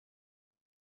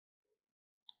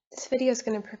This video is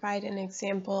going to provide an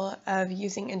example of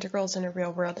using integrals in a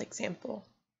real-world example.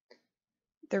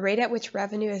 The rate at which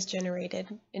revenue is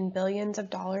generated in billions of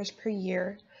dollars per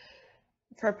year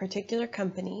for a particular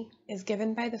company is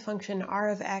given by the function r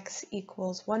of x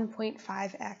equals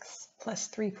 1.5x plus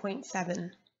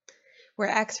 3.7, where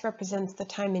x represents the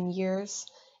time in years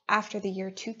after the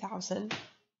year 2000,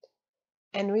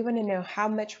 and we want to know how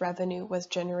much revenue was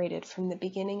generated from the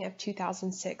beginning of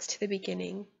 2006 to the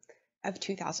beginning of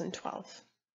 2012.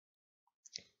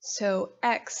 So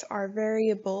x, our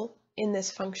variable in this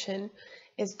function,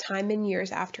 is time in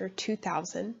years after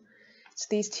 2000. So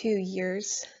these 2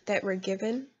 years that were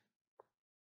given,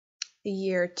 the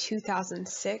year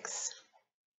 2006,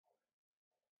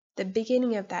 the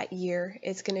beginning of that year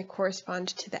is going to correspond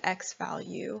to the x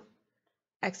value,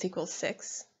 x equals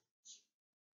 6.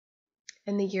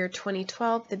 And the year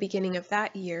 2012, the beginning of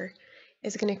that year,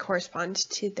 is going to correspond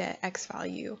to the x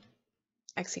value,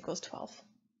 x equals 12.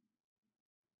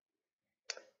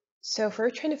 So if we're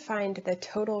trying to find the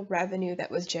total revenue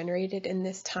that was generated in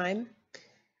this time,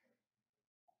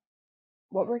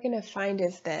 what we're going to find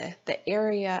is the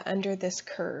area under this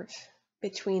curve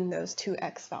between those two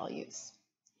x values.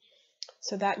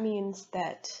 So that means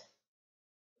that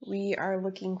we are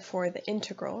looking for the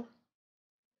integral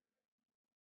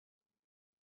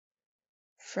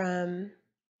from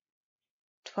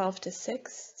 12 to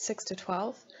 6, 6 to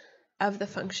 12, of the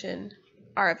function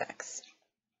r of x.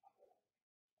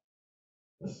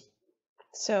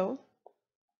 So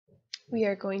we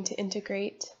are going to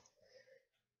integrate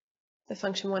the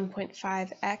function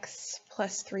 1.5x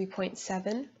plus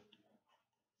 3.7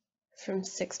 from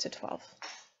 6 to 12.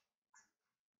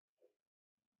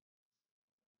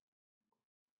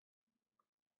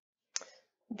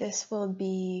 This will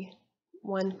be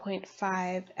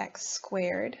 1.5x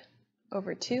squared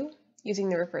over 2, using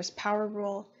the reverse power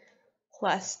rule,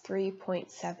 plus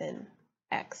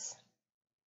 3.7x.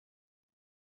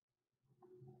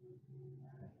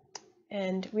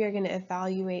 And we are going to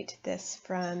evaluate this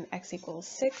from x equals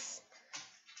 6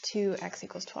 to x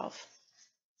equals 12.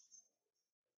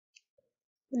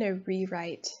 I'm going to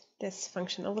rewrite this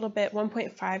function a little bit.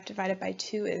 1.5 divided by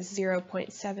 2 is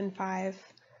 0.75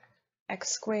 x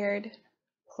squared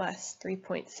plus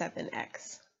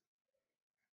 3.7x.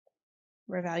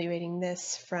 We're evaluating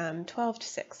this from 12 to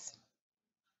 6.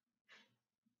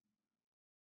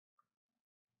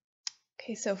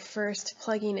 Okay, so first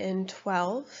plugging in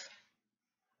 12.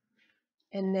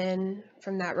 And then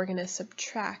from that, we're going to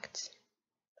subtract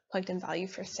the plugged in value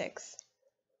for 6.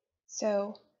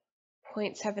 So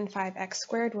 0.75x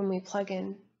squared when we plug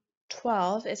in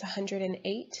 12 is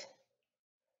 108,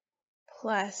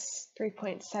 plus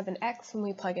 3.7x when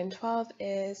we plug in 12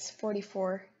 is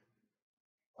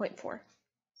 44.4.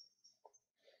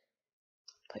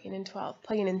 Plugging in 12.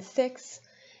 Plugging in 6,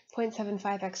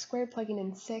 0.75x squared plugging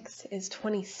in 6 is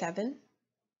 27.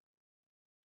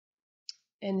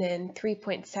 And then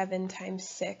 3.7 times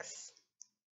 6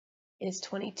 is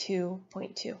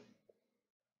 22.2.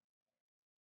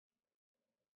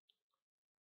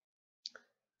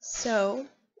 So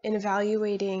in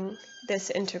evaluating this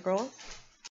integral,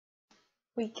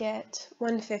 we get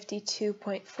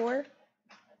 152.4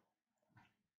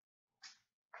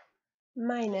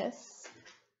 minus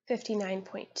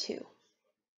 59.2,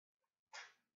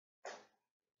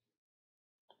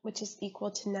 which is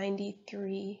equal to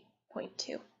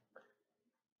 93.2.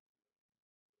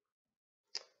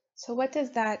 So what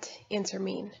does that answer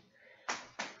mean?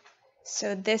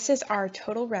 So this is our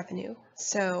total revenue.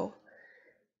 So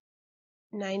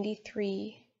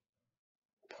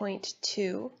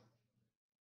 $93.2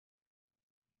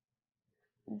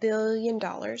 billion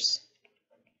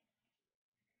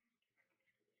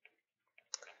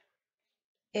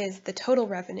is the total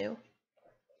revenue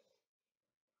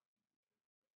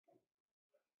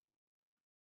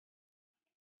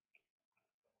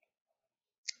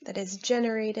that is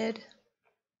generated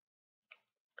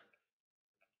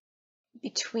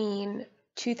between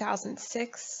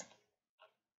 2006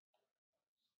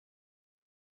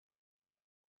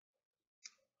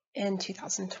 and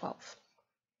 2012,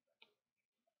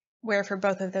 where for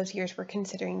both of those years we're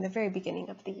considering the very beginning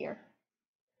of the year.